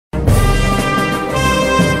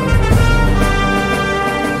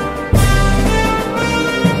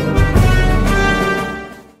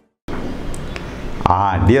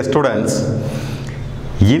Dear students,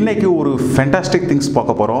 இன்னைக்கு ஒரு fantastic things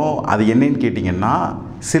பார்க்க போறோம். அது என்னன்னு கேட்டிங்கன்னா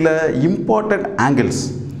சில important angles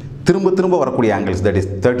திரும்ப வரக்கூடிய angles, that is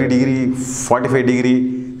 30 degree, 45 degree,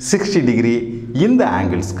 60 degree, இந்த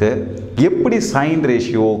angles-க்கு எப்படி sin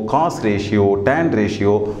ratio, cos ratio, tan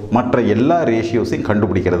ratio மற்ற எல்லா ratios-ஐயும்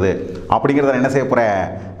கண்டுபிடிக்கிறது அப்படிங்கறத என்ன செய்ய போறேன்?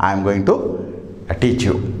 I am going to teach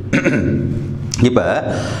you. இப்போ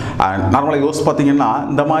நார்மலாக யோசிச்சு பார்த்தீங்கன்னா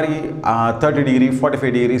இந்த மாதிரி 30 டிகிரி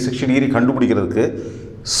 45 டிகிரி 60 டிகிரி கண்டுபிடிக்கிறதுக்கு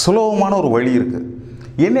சுலபமான ஒரு வழி இருக்குது.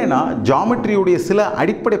 என்னென்னா ஜாமெட்ரியுடைய சில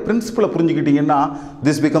அடிப்படை பிரின்சிபலை புரிஞ்சுக்கிட்டிங்கன்னா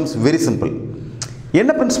திஸ் பிகம்ஸ் வெரி சிம்பிள். என்ன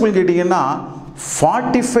பிரின்சிபல் கேட்டிங்கன்னா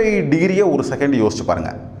 45 டிகிரியை ஒரு செகண்ட் யோசிச்சு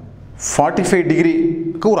பாருங்கள். 45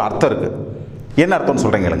 டிகிரிக்கு ஒரு அர்த்தம் இருக்குது. என்ன அர்த்தம்னு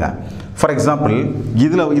சொல்கிறீங்க இல்லைங்க. ஃபார் எக்ஸாம்பிள்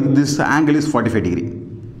இதில் திஸ் ஆங்கிள் இஸ் 45 டிகிரி.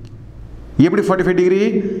 எப்படி 45 டிகிரி?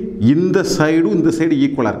 இந்த சைடும் இந்த சைடு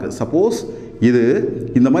ஈக்குவலாக இருக்குது. சப்போஸ் இது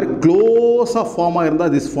இந்த மாதிரி க்ளோஸாக ஃபார்மாக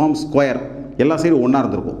இருந்தால் திஸ் ஃபார்ம் ஸ்கொயர், எல்லா சைடும் ஒன்றா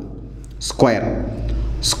இருந்திருக்கும்.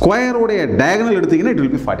 ஸ்கொயருடைய டயகனல் எடுத்திங்கன்னா it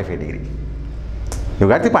will be 45 degree. You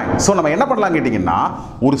got the point. So நம்ம என்ன பண்ணலாம் கேட்டிங்கன்னா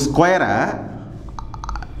ஒரு ஸ்கொயரை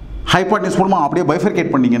ஹைபாட்னியூஸ் மூலமாக அப்படியே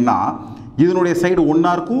பைஃபர்கேட் பண்ணிங்கன்னா இதனுடைய சைடு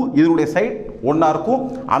ஒன்றா இருக்கும், இதனுடைய சைடு ஒன்றா இருக்கும்,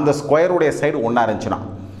 அந்த ஸ்கொயருடைய சைடு ஒன்றா இருந்துச்சுன்னா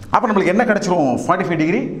அப்போ நம்மளுக்கு என்ன கிடச்சிரும்? 45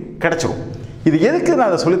 டிகிரி கிடச்சிரும். இது எதுக்கு நான்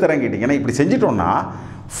அதை சொல்லித்தரேன் கேட்டிங்கன்னா இப்படி செஞ்சிட்டோம்னா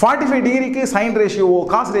 45 டிகிரிக்கு சைன் ரேஷியோவோ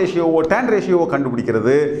காஸ் ரேஷியோவோ டேன் ரேஷியோவோ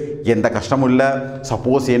கண்டுபிடிக்கிறது எந்த கஷ்டமும் இல்லை.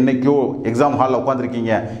 சப்போஸ் என்னைக்கோ எக்ஸாம் ஹாலில்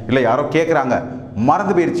உட்காந்துருக்கீங்க, இல்லை யாரோ கேட்குறாங்க,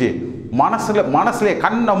 மறந்து போயிடுச்சு, மனசுல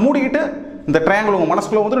கண்ணை மூடிக்கிட்டு இந்த ட்ரையாங்கிள் உங்கள்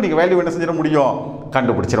மனசுக்குள்ளே வந்துட்டு நீங்கள் வேல்யூ என்ன செஞ்சிட முடியும்?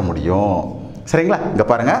 கண்டுபிடிச்சிட முடியும். சரிங்களா? இங்கே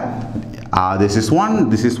பாருங்கள், திஸ் இஸ்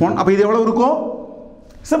ஒன். அப்போ இது எவ்வளோ இருக்கும்?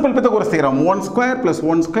 சிம்பிள் பித்தகோரஸ் தியரம் 1 ஸ்கொயர் +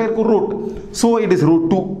 1 ஸ்கொயருக்கு ரூட், ஸோ இட் இஸ்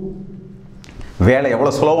 √2. வேலை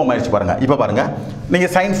எவ்வளோ சுலபமாகிடுச்சு பாருங்கள். இப்போ பாருங்கள்,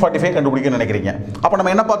 நீங்கள் sin 45 கண்டுபிடிக்க நினைக்கிறீங்க. அப்போ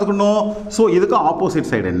நம்ம என்ன பார்த்துக்கணும்? ஸோ இதுக்கு ஆப்போசிட்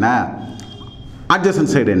சைடு என்ன,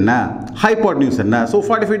 அட்ஜசன்ட் சைடு என்ன, ஹைபாட்னியூஸ் என்ன. ஸோ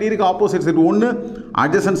 45 டிகிரிக்கு opposite side 1,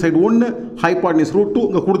 adjacent side 1, hypotenuse √2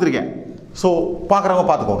 இங்கே கொடுத்துருக்கேன். ஸோ பார்க்குறவங்க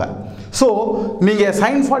பார்த்துக்கோங்க. ஸோ நீங்கள்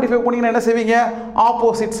sin 45 போனீங்கன்னா என்ன செய்வீங்க?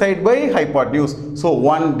 Opposite side by hypotenuse, so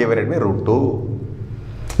 1 / √2.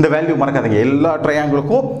 இந்த வேல்யூ மறக்காதீங்க. எல்லா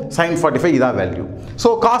ட்ரையாங்கிளுக்கும் sin 45 இதான் வேல்யூ. ஸோ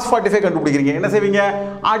cos 45 கண்டுபிடிக்கிறீங்க, என்ன செய்வீங்க?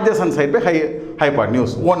 adjacent side by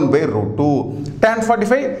hypotenuse 1 / √2. tan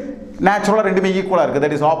 45 நேச்சுரலாக ரெண்டுமே ஈக்குவலாக இருக்குது,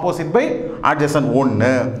 that is opposite by adjacent 1.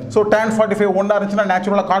 So tan 45 ஒன்றா இருந்துச்சுன்னா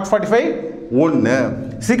நேச்சுரலாக cot 45 1.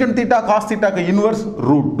 secant theta cos thetaக்கு inverse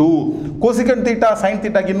 √2, cosecant theta sin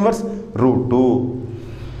thetaக்கு inverse √2.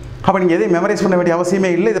 அப்போ நீங்கள் எதையும் மெமரைஸ் பண்ண வேண்டிய அவசியமே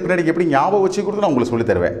இல்லை. இதை பின்னாடி எப்படி ஞாபகம் வச்சு கொடுத்து நான் உங்களுக்கு சொல்லி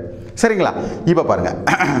தருவேன். சரிங்களா? இப்போ பாருங்கள்,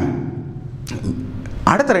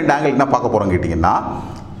 அடுத்த 2 ஆங்கிள் என்ன பார்க்க போகிறோம் கேட்டிங்கன்னா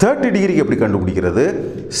 30 டிகிரிக்கு எப்படி கண்டுபிடிக்கிறது,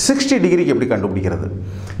 60 டிகிரிக்கு எப்படி கண்டுபிடிக்கிறது.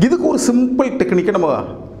 இதுக்கு ஒரு சிம்பிள் டெக்னிக்கை நம்ம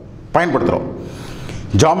பயன்படுத்துகிறோம்.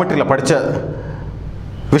 ஜாமெட்ரியில் படித்த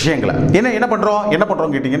விஷயங்களை என்ன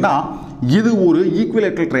பண்ணுறோம் கேட்டிங்கன்னா இது ஒரு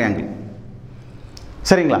ஈக்குவலேட்டரல் ட்ரையாங்கிள்.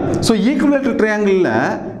 சரிங்களா? ஸோ ஈக்குவலேட்டரல் ட்ரையாங்கிளில்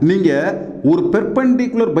நீங்கள் ஒரு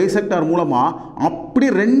பெர்பெண்டிகுலர் பைசெக்டார் மூலமாக அப்படி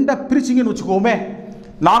 2 பிரிச்சிங்கன்னு வச்சுக்கோமே.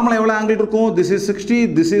 நார்மலாக எவ்வளோ ஆங்கிள் இருக்கும்? This is 60,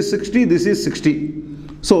 this is 60, this is 60.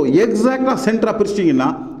 So எக்ஸாக்டாக சென்டராக பிரிச்சிட்டிங்கன்னா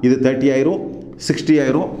இது 30 ஆயிரும், 60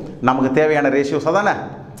 ஆயிரும். நமக்கு தேவையான ரேஷியோஸ் அதானே.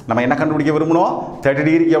 நம்ம என்ன கண்டுபிடிக்க விரும்பணும்? 30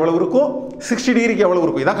 டிகிரிக்கு எவ்வளோ இருக்கும், 60 டிகிரிக்கு எவ்வளோ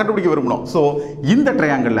இருக்கும், இதான் கண்டுபிடிக்க விரும்பணும். ஸோ இந்த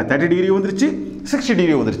ட்ரையாங்கிளில் 30 டிகிரி வந்துருச்சு, 60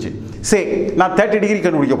 டிகிரி வந்துருச்சு. சரி, நான் 30 டிகிரி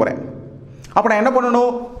கண்டுபிடிக்க போகிறேன். அப்போ நான் என்ன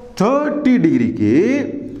பண்ணணும்? 30 டிகிரிக்கு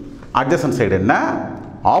அட்ஜசன்ட் சைடு என்ன,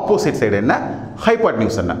 ஆப்போசிட் சைடு என்ன,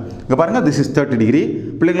 ஹைபாட்னியூஸ் என்ன. இங்கே பாருங்கள், திஸ் இஸ் 30 டிகிரி.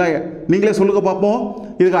 பிள்ளைங்களா நீங்களே சொல்லுங்க பார்ப்போம்.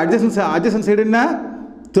 இதுக்கு அட்ஜசன்ட் சைடு என்ன?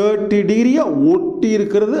 30 டிகிரியை ஒட்டி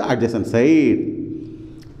இருக்கிறது அட்ஜசன்ட் சைடு.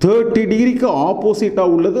 30 டிகிரிக்கு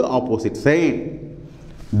ஆப்போசிட்டாக உள்ளது opposite side.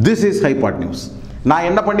 This is hypotenuse. நான்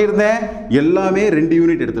என்ன பண்ணியிருந்தேன்? எல்லாமே 2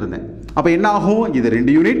 யூனிட் எடுத்திருந்தேன். அப்போ என்ன ஆகும்? இது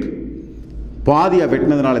 2 யூனிட் பாதியாக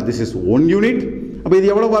வெட்டினதுனால திஸ் இஸ் 1 யூனிட். அப்போ இது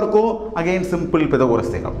எவ்வளோவா இருக்கும்? Again simple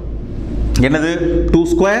Pythagoras theorem. என்னது? 2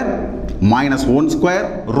 square minus 1 square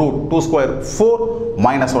root 2 square 4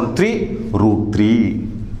 minus 1 3 √3.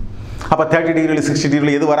 அப்போ 30 டிகிரியில் 60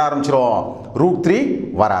 டிகிரியில் எது வர ஆரம்பிச்சிடும்? √3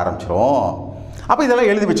 வர ஆரம்பிச்சிடும். அப்போ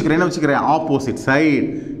இதெல்லாம் எழுதி வச்சுக்கிறேன். என்ன வச்சுக்கிறேன்? Opposite side.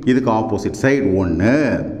 இதுக்கு ஆப்போசிட் சைடு 1,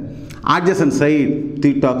 அட்ஜசன்ட் சைடு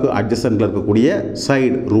தீட்டாக்கு அட்ஜசன்ட்ல இருக்கக்கூடிய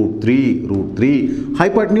சைடு √3.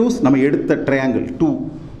 ஹைபாட்னியூஸ் நம்ம எடுத்த ட்ரையாங்கிள் 2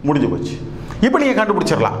 முடிஞ்சு போச்சு. இப்போ நீங்கள்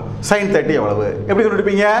கண்டுபிடிச்சிடலாம் sin 30 எவ்வளவு. எப்படி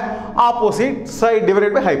கண்டுபிடிப்பீங்க? Opposite side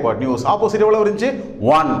divided by hypotenuse. Opposite எவ்வளவு இருந்துச்சு?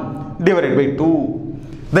 1 / 2.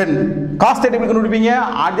 தென் cos 30 எப்படி கண்டுபிடிப்பீங்க?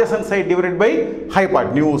 adjacent side divided by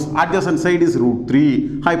hypotenuse. adjacent side is √3,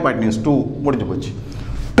 hypotenuse 2. முடிஞ்சு போச்சு.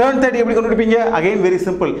 tan 30 எப்படி கண்டுபிடிப்பீங்க? again very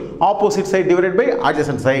simple, opposite side divided by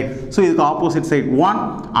adjacent side. so இதுக்கு opposite side 1,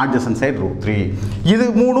 adjacent side √3. இது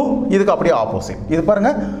 3, இதுக்கு அப்படியே opposite. இது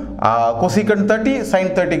பாருங்க cosecant 30 sin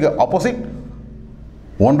 30 க்கு opposite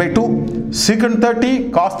 1/2, secant 30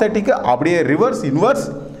 cos 30 க்கு அப்படியே reverse inverse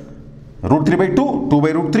 √3/2,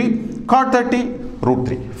 2/√3, cot 30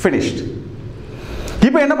 √3. finished.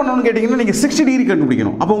 இப்போ என்ன பண்ணணும்னு கேட்டிங்கன்னா நீங்கள் 60 டிகிரி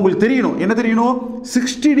கண்டுபிடிக்கணும். அப்போ உங்களுக்கு தெரியணும் என்ன தெரியணும்?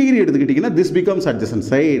 60 டிகிரி எடுத்துக்கிட்டிங்கன்னா this becomes adjacent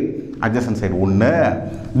side. adjacent side 1.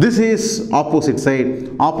 this is opposite side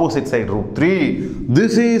 √3.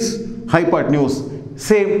 this is hypotenuse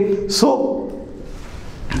same. so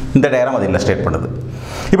இந்த டயக்ராம் அதை இல்லஸ்ட்ரேட் பண்ணுது.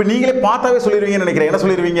 இப்போ நீங்களே பார்த்தாவே சொல்லிடுவீங்கன்னு நினைக்கிறேன். என்ன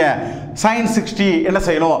சொல்லிடுவீங்க? sin 60 என்ன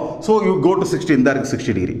செய்யணும்? so you go to 60, இந்த இருக்கு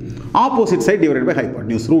 60 degree. opposite side divided by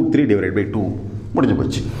hypotenuse √3/2. முடிஞ்சு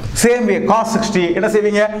போச்சு. சேம் வே cos 60 என்ன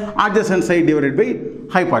செய்வீங்க? adjacent side divided by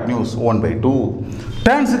hypotenuse 1/2.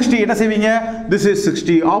 tan 60 என்ன செய்வீங்க? this is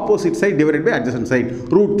 60, opposite side divided by adjacent side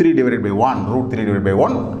 √3/1,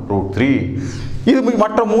 √3/1 √3. இது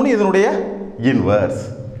மற்ற 3 இதனுடைய இன்வர்ஸ்.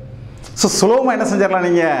 ஸோ சுலபமாக என்ன செஞ்சிடலாம்,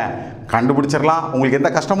 நீங்கள் கண்டுபிடிச்சிடலாம். உங்களுக்கு எந்த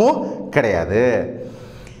கஷ்டமும் கிடையாது.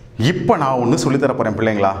 இப்போ நான் ஒன்று சொல்லித்தர போகிறேன்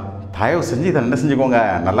பிள்ளைங்களா. தயவு செஞ்சு இதை என்ன செஞ்சுக்கோங்க,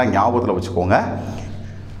 நல்லா ஞாபகத்தில் வச்சுக்கோங்க.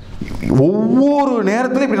 ஒவ்வொரு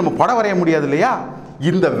நேரத்திலும் இப்படி நம்ம படம் வரைய முடியாது இல்லையா?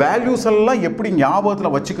 இந்த வேல்யூஸ் எல்லாம் எப்படி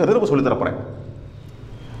ஞாபகத்தில் வச்சுக்கிறது நம்ம சொல்லித்தர போகிறேன்.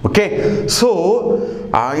 ஓகே. ஸோ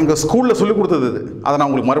எங்கள் ஸ்கூலில் சொல்லிக் கொடுத்தது இது, அதை நான்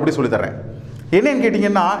உங்களுக்கு மறுபடியும் சொல்லித்தரேன். என்னன்னு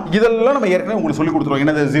கேட்டிங்கன்னா இதெல்லாம் நம்ம ஏற்கனவே உங்களுக்கு சொல்லி கொடுத்துருவோம்.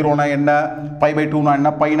 என்னது 0னா என்ன, π/2னா என்ன,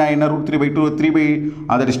 πனா என்ன, √3/2,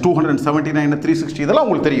 270 என்ன, 360, இதெல்லாம்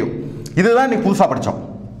உங்களுக்கு தெரியும். இதுதான் நீ புதுசாக படித்தோம்.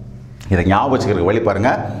 இதை ஞாபகம் வச்சுக்கிறதுக்கு வழி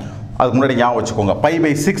பாருங்கள். அதுக்கு முன்னாடி ஞாபகம் வச்சுக்கோங்க.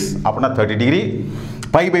 π/6 அப்படின்னா 30 degree,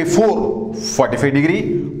 π/4 45 degree,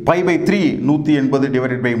 π/3 180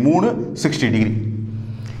 divided by 3 60 degree.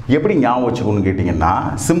 எப்படி ஞாபகம் வச்சுக்கணும்னு கேட்டிங்கன்னா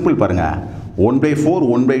சிம்பிள் பாருங்கள். 1/4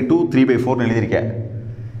 1/2 3/4 எழுதியிருக்கேன்.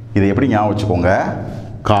 இதை எப்படி ஞாபகம் வச்சுக்கோங்க?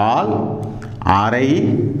 கால், அரை,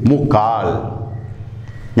 முக்கால்.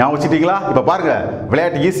 ஞாபகம் வச்சுட்டீங்களா? இப்போ பாருங்க,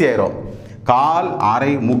 விளையாட்டு ஈஸி ஆயிரும். கால்,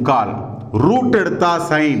 அரை, முக்கால். ரூட் எடுத்தா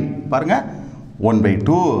சைன் பாருங்க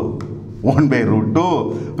 1/2, 1/√2,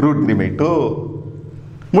 √3/2.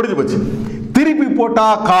 முடிஞ்சு போச்சு. திருப்பி போட்டா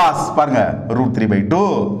காஸ் பாருங்க √3/2,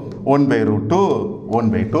 1/√2,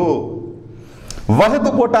 1/2. வகுத்து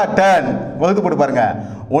போட்டா tan, வகுத்து போட்டு பாருங்க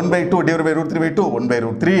 1/2 divided by √3/2,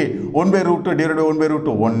 1/√3, 1/√2 divided by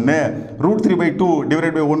 1/√2, 1, √3/2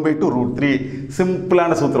 divided by 1/2, √3.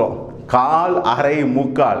 சிம்பிளான சூத்திரம். கால், அரை,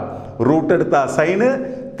 முக்கால். ரூட் எடுத்தா சைனு,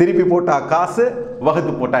 திருப்பி போட்டா காசு,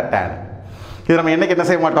 வகுத்து போட்டா tan. இது நம்ம என்னைக்கு என்ன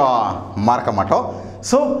செய்ய மாட்டோம், மறக்க மாட்டோம்.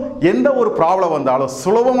 ஸோ எந்த ஒரு ப்ராப்ளம் வந்தாலும்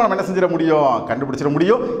சுலபமாக நம்ம என்ன செஞ்சிட முடியும், கண்டுபிடிச்சிட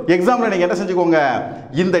முடியும். எக்ஸாமில் நீங்கள் என்ன செஞ்சுக்கோங்க,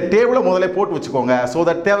 இந்த டேபிளை முதல்ல போட்டு வச்சுக்கோங்க. ஸோ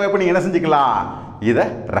தட் தேவைப்போ நீங்கள் என்ன செஞ்சுக்கலாம், இதை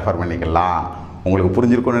ரெஃபர் பண்ணிக்கலாம். உங்களுக்கு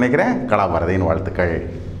புரிஞ்சிருக்கும்னு நினைக்கிறேன். கலாபாரதியின் வாழ்த்துக்கள்.